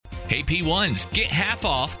Hey P1s, get half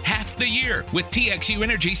off half the year with TXU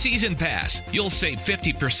Energy Season Pass. You'll save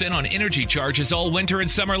 50% on energy charges all winter and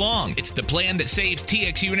summer long. It's the plan that saves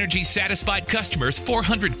TXU Energy satisfied customers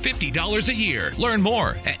 $450 a year. Learn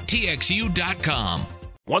more at TXU.com.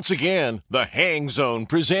 Once again, the Hang Zone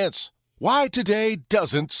presents Why Today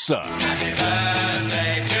Doesn't Suck. Happy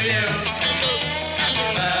birthday to you.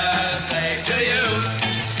 Happy birthday to you.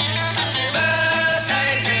 Happy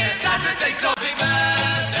birthday, dear Saturday, happy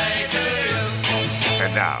birthday to you.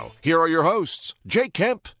 And now, here are your hosts, Jake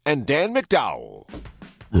Kemp and Dan McDowell.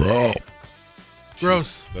 Bro.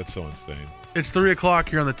 Gross. That's so insane. It's 3 o'clock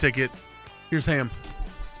here on the ticket. Here's Ham.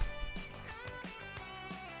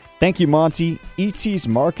 Thank you, Monty. E.T.'s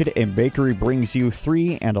Market and Bakery brings you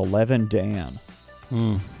 3 and 11 Dan.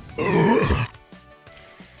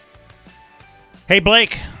 Hey,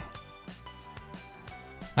 Blake.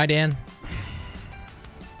 Hi, Dan.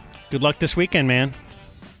 Good luck this weekend, man.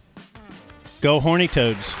 Go Horny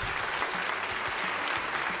Toads.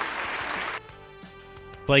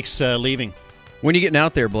 Blake's leaving. When are you getting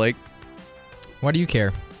out there, Blake? Why do you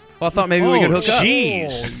care? Well, I thought maybe we could hook up.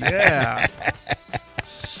 Jeez. Yeah.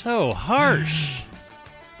 So harsh.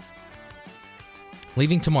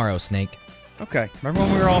 Leaving tomorrow, Snake. Okay. Remember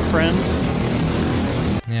when we were all friends?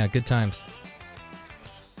 Yeah, good times.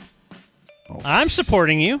 I'm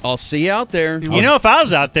supporting you. I'll see you out there. You know, if I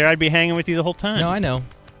was out there, I'd be hanging with you the whole time. No, I know.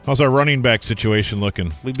 How's our running back situation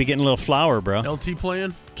looking? We'd be getting a little flour, bro. LT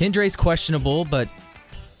playing? Kendre's questionable, but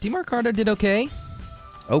DeMarcado did okay.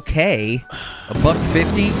 Okay.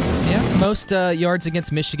 $150? Yeah, most yards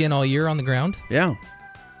against Michigan all year on the ground. Yeah.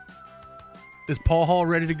 Is Paul Hall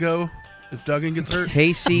ready to go if Duggan gets hurt?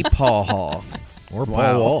 Casey Paul Hall. Or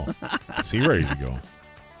Paul Wall. Is he ready to go?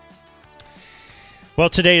 Well,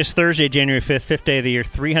 today is Thursday, January 5th, 5th day of the year,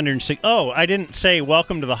 306. Oh, I didn't say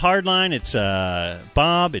welcome to the hard line. It's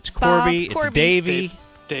Bob, it's Corby, it's Davey.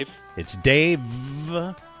 Dave. It's Dave.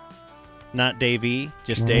 Not Davey,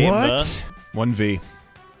 just Dave. What? 1V.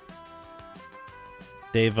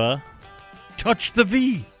 Dave. Touch the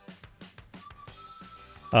V.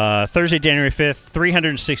 Thursday, January 5th,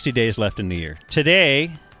 360 days left in the year.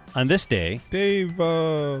 Today, on this day, Dave.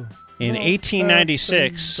 in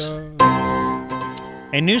 1896,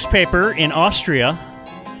 a newspaper in Austria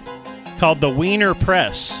called the Wiener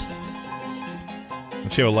Press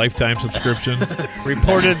Don't you have a lifetime subscription?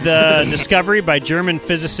 reported the discovery by German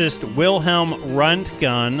physicist Wilhelm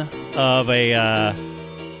Röntgen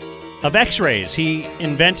of X-rays. He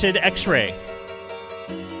invented X-ray,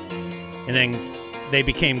 and then they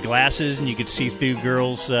became glasses, and you could see through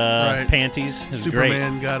girls' panties. It was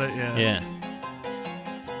Superman great. got it, yeah. Yeah.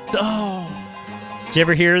 Oh, did you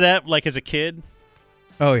ever hear that? Like as a kid,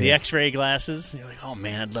 Oh, the yeah. X-ray glasses. You're like, oh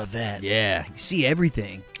man, I'd love that. Yeah. You see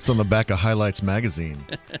everything. It's on the back of Highlights magazine.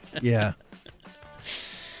 Yeah.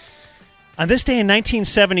 On this day in Along with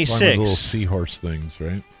 1976, little seahorse things,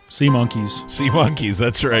 right? Sea monkeys. Sea monkeys,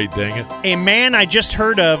 that's right, dang it. a man I just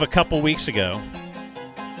heard of a couple weeks ago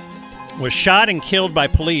was shot and killed by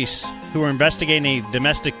police who were investigating a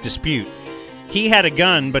domestic dispute. He had a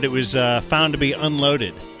gun, but it was found to be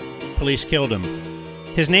unloaded. Police killed him.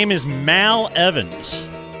 His name is Mal Evans.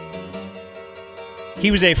 He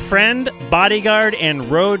was a friend, bodyguard, and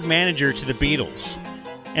road manager to the Beatles.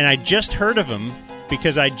 And I just heard of him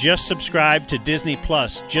because I just subscribed to Disney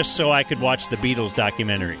Plus just so I could watch the Beatles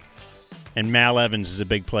documentary. And Mal Evans is a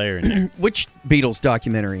big player in there. Which Beatles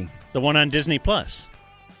documentary? The one on Disney Plus.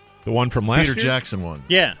 The one from last Peter year? Jackson one.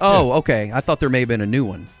 Yeah. Oh, okay. I thought there may have been a new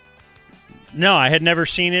one. No, I had never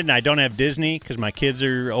seen it, and I don't have Disney because my kids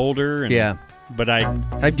are older. And, Yeah. But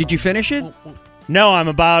I... Did you finish it? No, I'm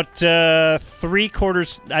about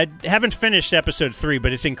 3/4. I haven't finished episode 3,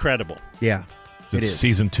 but it's incredible. Yeah. It is.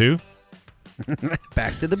 Season 2?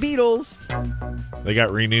 Back to the Beatles. They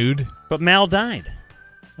got renewed? But Mal died.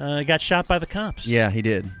 Got shot by the cops. Yeah, he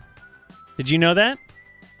did. Did you know that?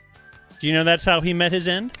 Do you know that's how he met his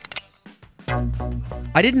end?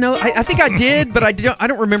 I didn't know. I think I did, but I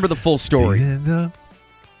don't remember the full story.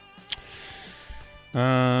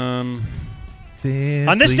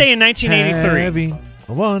 On this day in 1983, Having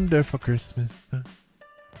a wonderful Christmas.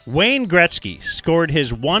 Wayne Gretzky scored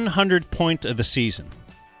his 100th point of the season.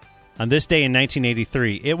 On this day in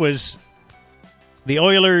 1983, it was the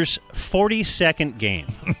Oilers' 42nd game.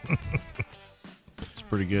 It's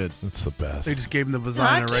pretty good. That's the best. They just gave him the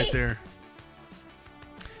vagina right there.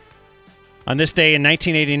 On this day in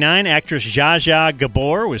 1989, actress Zsa Zsa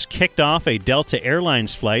Gabor was kicked off a Delta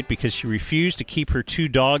Airlines flight because she refused to keep her 2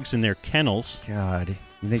 dogs in their kennels. God,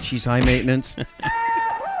 you think she's high maintenance?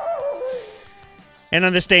 And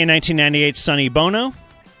on this day in 1998, Sonny Bono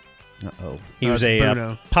Uh-oh. He was it's a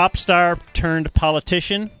Bono. pop star turned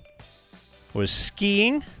politician, was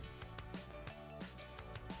skiing,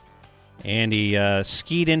 and he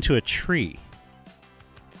skied into a tree.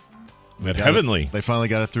 That heavenly. They finally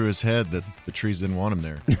got it through his head that the trees didn't want him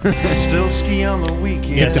there. Still ski on the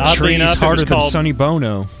weekend. Yes, The oddly tree's enough, it harder was than called Sonny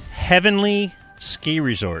Bono. Heavenly Ski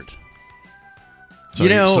Resort. So, You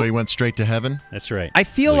know- so he went straight to heaven? That's right. I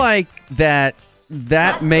feel like that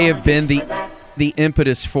may have been the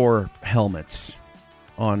impetus for helmets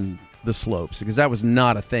on the slopes, because that was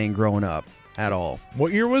not a thing growing up at all.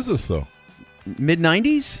 What year was this, though?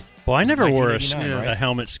 Mid-90s? Well, I never wore a 1989, right?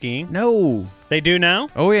 helmet skiing. No. They do now?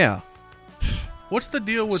 Oh, yeah. What's the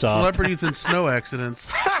deal with Soft. celebrities and snow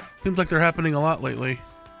accidents? Seems like they're happening a lot lately.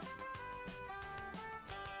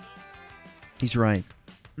 He's right.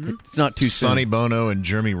 It's not too Sonny soon. Bono and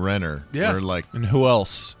Jeremy Renner Yeah. were like And who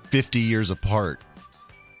else? 50 years apart.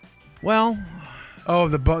 Well, Oh,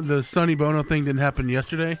 the Sonny Bono thing didn't happen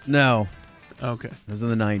yesterday? no. Okay. It was in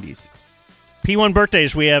the 90s. P1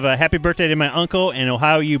 birthdays. We have a happy birthday to my uncle and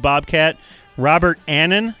Ohio U Bobcat, Robert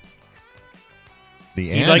Annan. The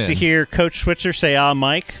You'd like to Annan. hear Coach Switzer say,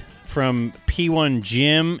 Mike, from P1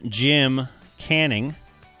 Jim Canning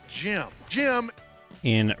Jim.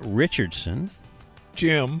 in Richardson.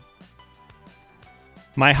 Jim.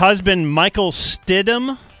 My husband, Michael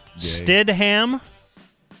Stidham. Gay. Stidham.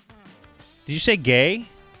 Did you say gay?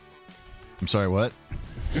 I'm sorry, what?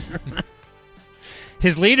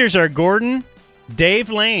 His leaders are Gordon, Dave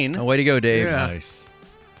Lane, Oh, way to go, Dave. Yeah. Nice.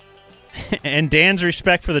 and Dan's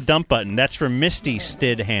respect for the dump button. That's from Misty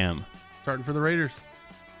Stidham. Starting for the Raiders.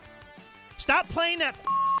 Stop playing that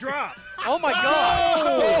drop. Oh my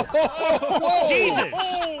God! Jesus.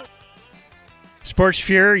 Sports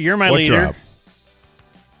Fury, you're my What leader. drop?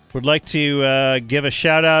 Would like to give a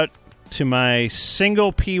shout out to my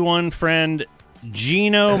single P1 friend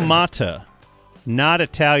Gino Mata, not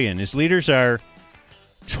Italian. His leaders are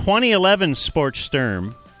 2011 Sports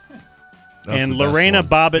Sturm That's and the best Lorena one.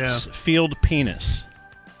 Bobbitt's Field Penis.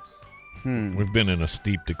 We've been in a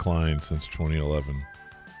steep decline since 2011.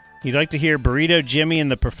 You'd like to hear Burrito Jimmy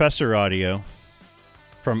and the Professor audio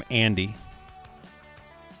from Andy.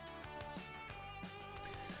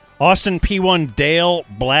 Austin P1 Dale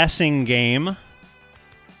Blassingame.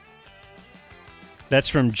 That's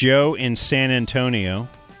from Joe in San Antonio.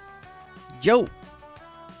 Joe.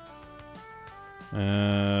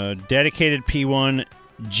 Dedicated P1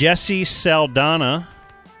 Jesse Saldana.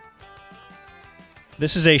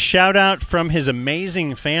 This is a shout out from his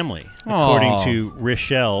amazing family, according Aw. to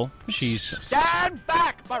Rochelle. She's Stand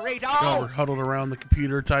back, burrito. Y'all were huddled around the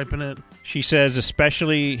computer typing it. She says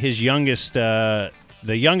especially his youngest, the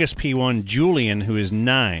youngest P1, Julian, who is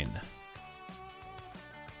 9.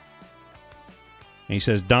 And he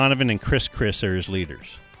says Donovan and Chris are his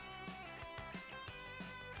leaders.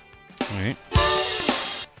 All right.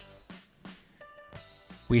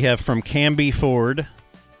 We have from Canby Ford,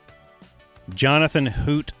 Jonathan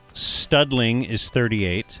Hoot Studling is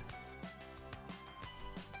 38.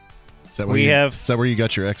 Is that where We you, have- Is that where you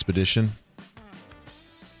got your expedition?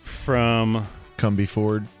 From, Cumbie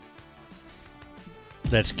Ford?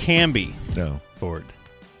 that's Canby No. Ford.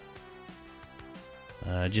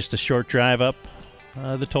 Just a short drive up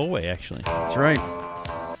the tollway, actually. That's right.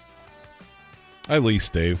 I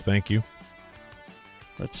leased, Dave. Thank you.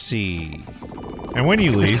 Let's see. And when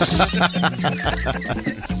you lease,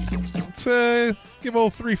 let's give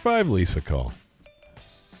old 3-5 lease a call.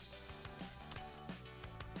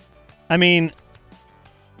 I mean,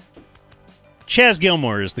 Chaz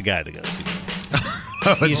Gilmore is the guy to go to.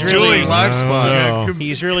 It's He's Julie really- Live Spots. No.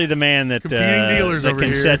 He's really the man that, Competing dealers that over can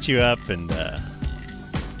here. set you up, and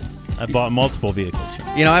I bought multiple vehicles.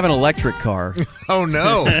 You know, I have an electric car. Oh,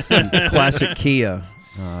 no. Classic Kia.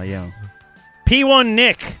 Yeah. P1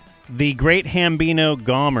 Nick, the great Hambino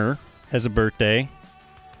Gomer, has a birthday.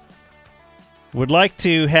 Would like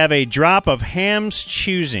to have a drop of Ham's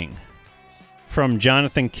choosing from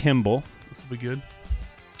Jonathan Kimball. This will be good.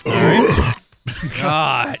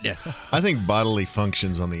 God. I think bodily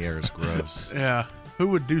functions on the air is gross. Yeah. Who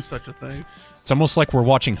would do such a thing? It's almost like we're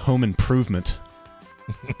watching Home Improvement.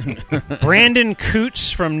 Brandon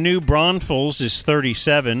Coots from New Braunfels is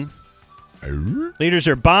 37. Leaders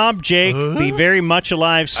are Bob, Jake, the very much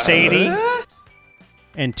alive Sadie,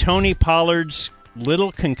 and Tony Pollard's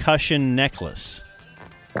little concussion necklace.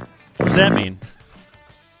 What does that mean?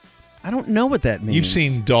 I don't know what that means. You've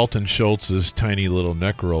seen Dalton Schultz's tiny little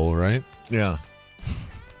neck roll, right? Yeah.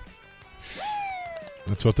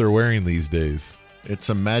 That's what they're wearing these days. It's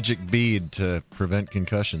a magic bead to prevent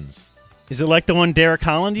concussions. Is it like the one Derek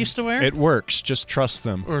Holland used to wear? It works. Just trust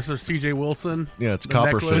them. Or is there C.J. Wilson? Yeah, it's The copper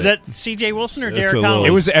necklace? fit. Was that C.J. Wilson or It's Derek a Holland? little- It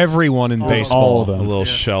was everyone in baseball. All of them. A little Yeah.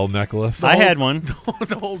 shell necklace. I had one.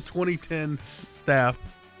 The whole 2010 staff.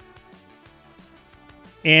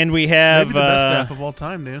 And we have... Maybe the best staff of all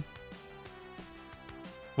time, Dan.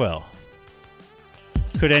 Well,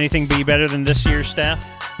 could anything be better than this year's staff?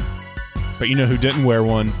 But you know who didn't wear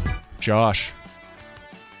one? Josh.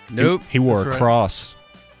 Nope. He wore That's a right. cross.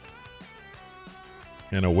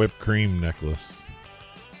 And a whipped cream necklace.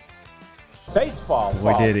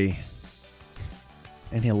 Boy, did he.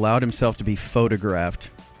 And he allowed himself to be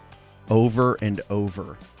photographed over and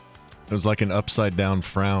over. It was like an upside down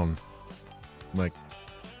frown. Like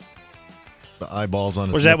the eyeballs on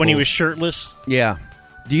his Was that when he was nipples. shirtless? Yeah.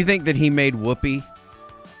 Do you think that he made whoopee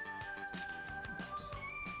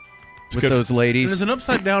with good. those And ladies? is an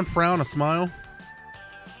upside down frown a smile?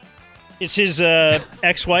 Is his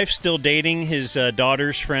ex-wife still dating his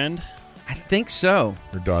daughter's friend? I think so.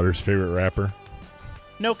 Her daughter's favorite rapper.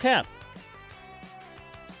 No cap.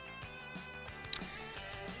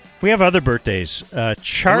 We have other birthdays.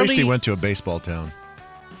 Charlie. At least he went to a baseball town.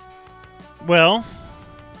 Well,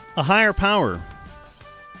 a higher power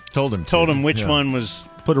Told him. told to. him which Yeah. one was.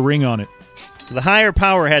 Put a ring on it. The higher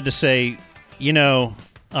power had to say,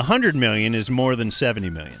 100 million is more than 70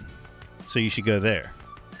 million, so you should go there.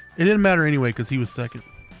 It didn't matter anyway because he was second.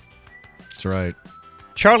 That's right.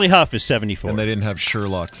 Charlie Huff is 74. And they didn't have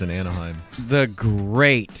Sherlock's in Anaheim. The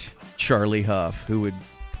great Charlie Huff, who would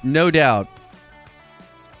no doubt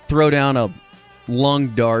throw down a lung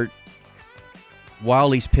dart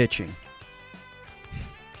while he's pitching.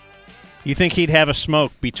 You think he'd have a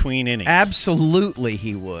smoke between innings? Absolutely,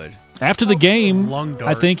 he would. After the game, Lung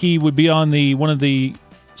dart. I think he would be on one of the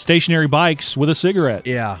stationary bikes with a cigarette.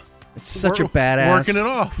 Yeah. It's such a badass. Working it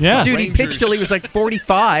off. Yeah. Dude, he pitched till he was like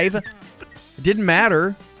 45. It didn't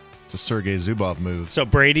matter. It's a Sergei Zubov move. So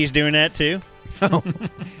Brady's doing that too? Do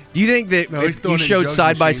you think that No, he's if throwing you in showed jug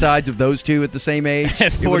side-by-sides of those two at the same age,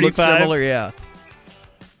 At it would look 45? similar? Yeah.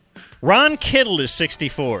 Ron Kittle is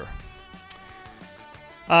 64.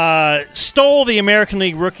 Stole the American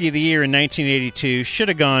League Rookie of the Year in 1982. Should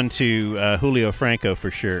have gone to Julio Franco for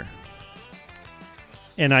sure.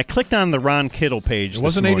 And I clicked on the Ron Kittle page. It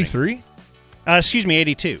wasn't 83? Excuse me,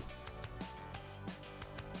 82.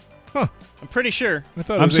 Huh. I'm pretty sure. I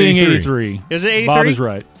thought it I'm was seeing 83. 83. Is it 83? Bob is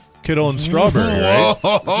right. Kittle and Strawberry, right? It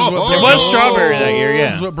was Strawberry that year,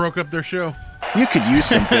 This is yeah. what broke up their show. You could use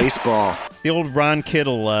some baseball. The old Ron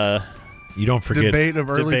Kittle. You don't forget. Debate of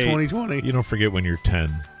early Debate. 2020. You don't forget when you're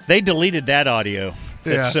 10. They deleted that audio.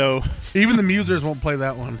 Yeah. It's so. Even the musers won't play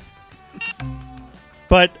that one.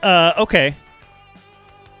 But, okay.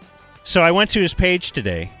 So I went to his page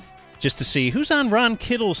today just to see who's on Ron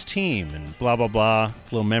Kittle's team and blah, blah, blah.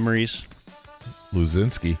 Little memories.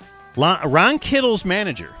 Luzinski. Ron Kittle's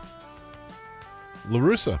manager La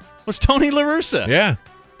Russa. was Tony La Russa, Yeah.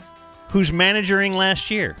 who's managing last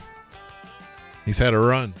year. He's had a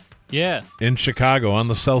run. Yeah. In Chicago on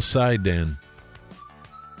the south side, Dan.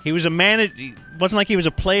 He was a manager. It wasn't like he was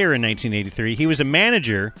a player in 1983. He was a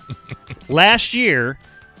manager last year,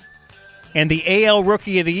 and the AL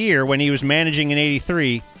Rookie of the Year when he was managing in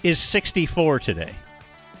 83 is 64 today.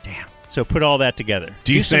 Damn. So put all that together.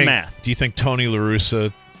 Do some math. Do you think Tony La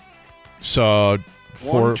Russa saw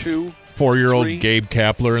four-year-old three, Gabe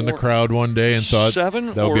Kapler in the crowd one day and thought that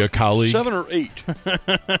would be a colleague? 7 or 8.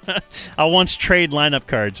 I'll once trade lineup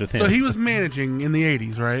cards with him. So he was managing in the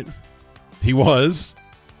 80s, right? He was.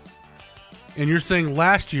 And you're saying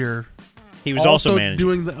last year He was also managing.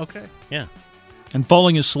 doing the okay. Yeah. And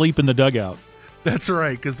falling asleep in the dugout. That's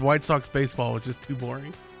right, because White Sox baseball was just too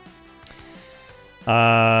boring.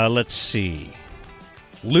 Let's see.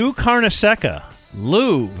 Lou Carnesecca.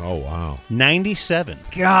 Lou. Oh, wow. 97.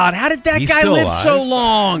 God, how did that He's guy still live alive. so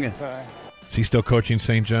long? Is he still coaching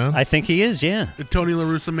St. John's? I think he is, yeah. Did Tony La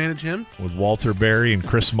Russa manage him? With Walter Berry and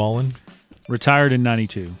Chris Mullen? Retired in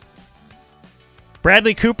 92.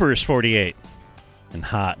 Bradley Cooper is 48. And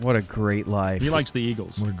hot. What a great life. He likes the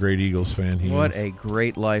Eagles. What a great Eagles fan he What is. a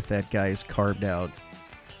great life that guy has carved out.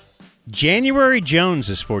 January Jones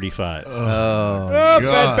is 45. Oh,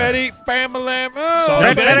 Fat Betty, Bam-a-lam.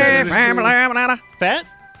 Fat?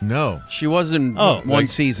 No. She was in Oh, one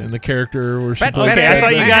season. And the character where she Fat played Okay, I Betty.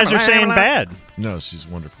 thought you guys were saying bad. No, she's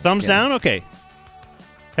wonderful. Thumbs Yeah. down? Okay.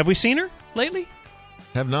 Have we seen her lately?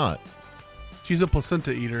 Have not. She's a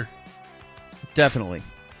placenta eater. Definitely.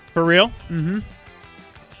 For real? Mm-hmm.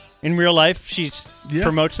 In real life, she Yeah.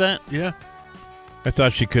 promotes that? Yeah. I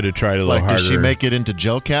thought she could have tried a little Like, harder. does she make it into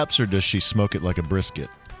gel caps or does she smoke it like a brisket?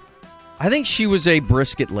 I think she was a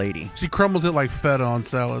brisket lady. She crumbles it like feta on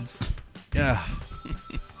salads. Yeah.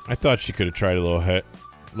 I thought she could have tried a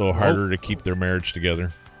little harder to keep their marriage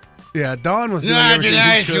together. Yeah, Dawn was doing everything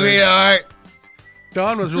he could. sweetheart.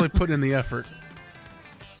 Dawn was really putting in the effort.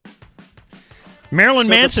 Marilyn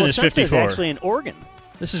So the Manson is placenta 54. actually an organ.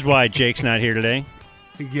 This is why Jake's not here today.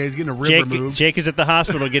 Yeah, he's getting a rib removed. Jake is at the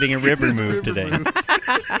hospital getting a rib removed today.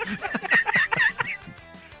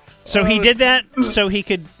 So he did that so he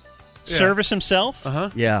could service himself? Uh-huh.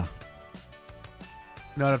 Yeah.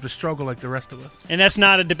 Not have to struggle like the rest of us. And that's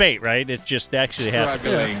not a debate, right? It just actually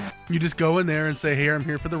happened. Yeah. You just go in there and say, hey, I'm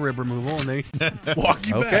here for the rib removal, and they walk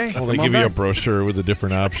you back. Well, they give you a brochure with a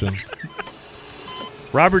different option.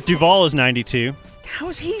 Robert Duvall is 92. How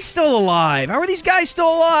is he still alive? How are these guys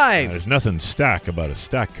still alive? There's nothing stock about a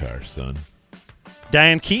stock car, son.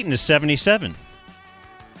 Diane Keaton is 77.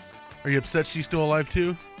 Are you upset she's still alive,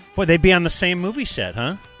 too? Boy, they'd be on the same movie set,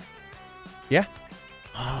 huh? Yeah.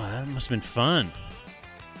 Oh, that must have been fun.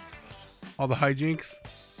 All the hijinks?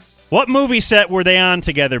 What movie set were they on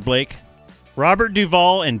together, Blake? Robert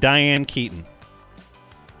Duvall and Diane Keaton.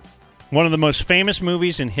 One of the most famous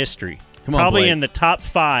movies in history. Come on, Probably Blake. in the top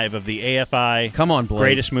 5 of the AFI Come on, Blake.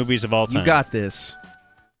 greatest movies of all time. You got this.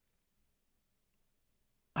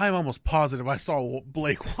 I'm almost positive I saw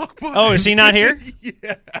Blake walk by. Oh, is he not here?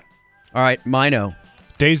 Yeah. All right, Mino.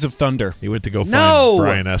 Days of Thunder. He went to go find No!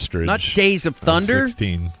 Brian Estridge. Not Days of Thunder.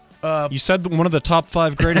 16. You said one of the top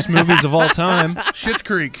 5 greatest movies of all time. Schitt's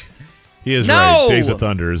Creek. He is No! right. Days of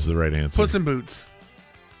Thunder is the right answer. Puss in Boots.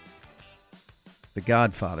 The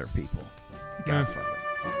Godfather, people. The Godfather.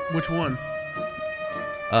 Which one?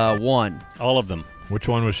 One. All of them. Which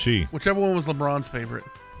one was she? Whichever one was LeBron's favorite.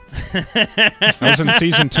 I was in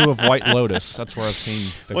season 2 of White Lotus. That's where I've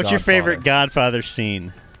seen the What's your Godfather. favorite Godfather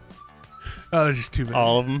scene? Oh, there's just too many.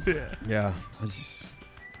 All of them? Yeah. Yeah.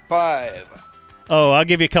 5. Oh, I'll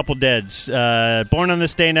give you a couple deads. Born on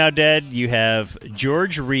This Day Now Dead, you have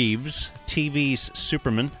George Reeves, TV's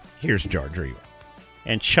Superman. Here's George Reeves.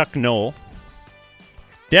 And Chuck Noll.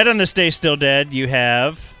 Dead on This Day Still Dead, you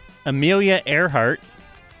have Amelia Earhart,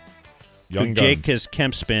 Young who Guns. Jake has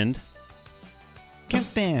Kempspin.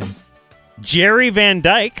 Kempspin. Jerry Van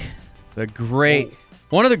Dyke.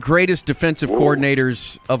 One of the greatest defensive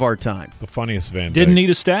coordinators of our time. The funniest Van Dyke. Didn't need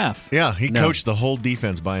a staff. Yeah, he No. coached the whole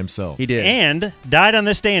defense by himself. He did. And died on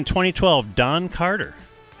this day in 2012, Don Carter.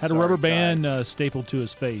 Had a rubber band stapled to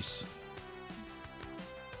his face.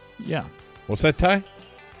 Yeah. What's that, Ty?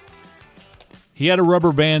 He had a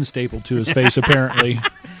rubber band stapled to his face, apparently.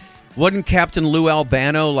 Wasn't Captain Lou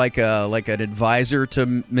Albano like an advisor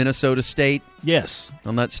to Minnesota State? Yes.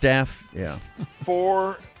 On that staff? Yeah.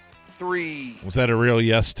 4, 3. Was that a real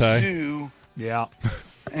yes, Ty? 2. Yeah.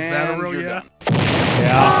 Is that a real yeah?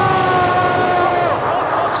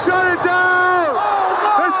 Yeah. Shut it down!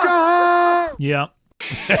 Let's go home! Yeah.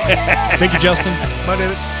 Thank you, Justin. Bye,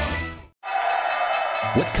 David.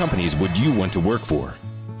 What companies would you want to work for?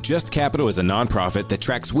 Just Capital is a nonprofit that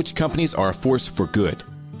tracks which companies are a force for good.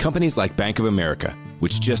 Companies like Bank of America,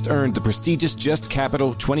 which just earned the prestigious Just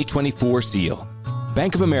Capital 2024 seal.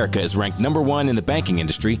 Bank of America is ranked #1 in the banking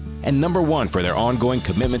industry and #1 for their ongoing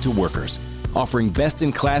commitment to workers, offering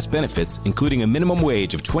best-in-class benefits, including a minimum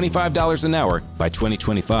wage of $25 an hour by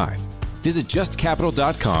 2025. Visit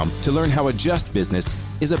justcapital.com to learn how a just business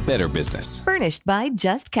is a better business. Furnished by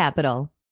Just Capital.